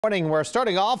Morning. We're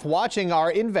starting off watching our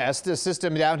Invest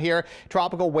system down here.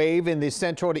 Tropical wave in the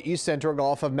central to east central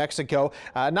Gulf of Mexico.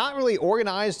 Not really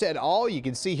organized at all. You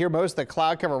can see here most of the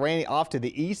cloud cover rain off to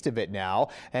the east of it now.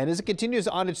 And as it continues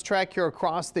on its track here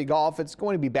across the Gulf, it's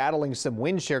going to be battling some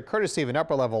wind shear courtesy of an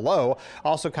upper level low.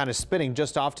 Also kind of spinning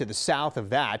just off to the south of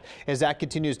that as that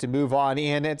continues to move on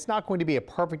in. It's not going to be a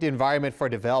perfect environment for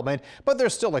development, but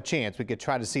there's still a chance we could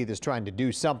try to see this trying to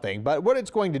do something. But what it's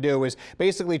going to do is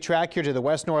basically track here to the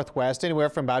west-northwest, anywhere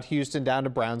from about Houston down to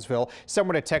Brownsville,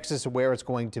 somewhere to Texas where it's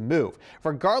going to move.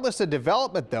 Regardless of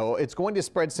development, though, it's going to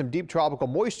spread some deep tropical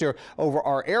moisture over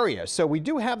our area. So we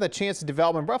do have the chance of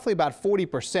development roughly about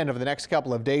 40% over the next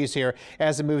couple of days here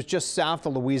as it moves just south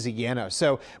of Louisiana.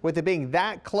 So with it being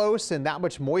that close and that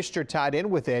much moisture tied in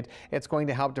with it, it's going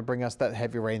to help to bring us that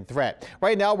heavy rain threat.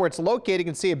 Right now where it's located, you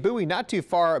can see a buoy not too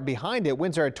far behind it.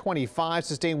 Winds are at 25,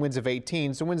 sustained winds of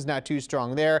 18, so winds not too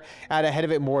strong there. Out ahead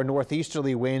of it, more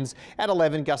northeasterly winds at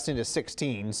 11, gusting to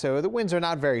 16. So the winds are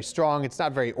not very strong. It's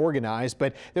not very organized,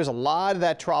 but there's a lot of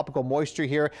that tropical moisture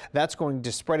here. That's going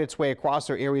to spread its way across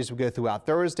our areas as we go throughout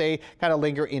Thursday, kind of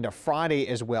linger into Friday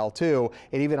as well, too,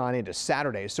 and even on into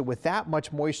Saturday. So with that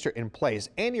much moisture in place,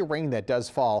 any rain that does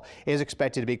fall is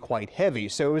expected to be quite heavy.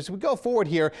 So as we go forward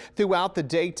here throughout the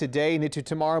day today and into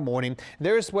tomorrow morning,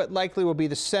 there's what likely will be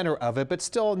the center of it, but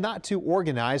still not too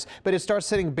organized. But it starts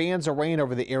setting bands of rain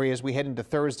over the area as we head into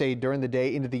Thursday during the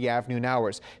day into the afternoon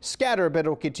hours. Scatter, but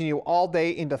it'll continue all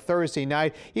day into Thursday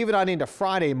night, even on into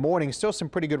Friday morning. Still some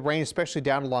pretty good rain, especially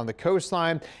down along the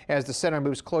coastline as the center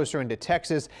moves closer into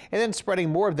Texas, and then spreading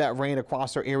more of that rain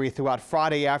across our area throughout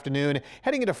Friday afternoon.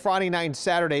 Heading into Friday night and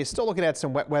Saturday, still looking at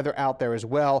some wet weather out there as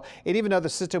well. And even though the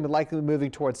system would likely be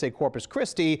moving towards, say, Corpus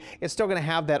Christi, it's still going to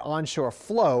have that onshore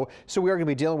flow. So we are going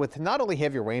to be dealing with not only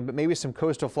heavy rain, but maybe some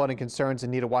coastal flooding concerns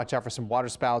and need to watch out for some water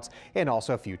spouts and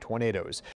also a few tornadoes.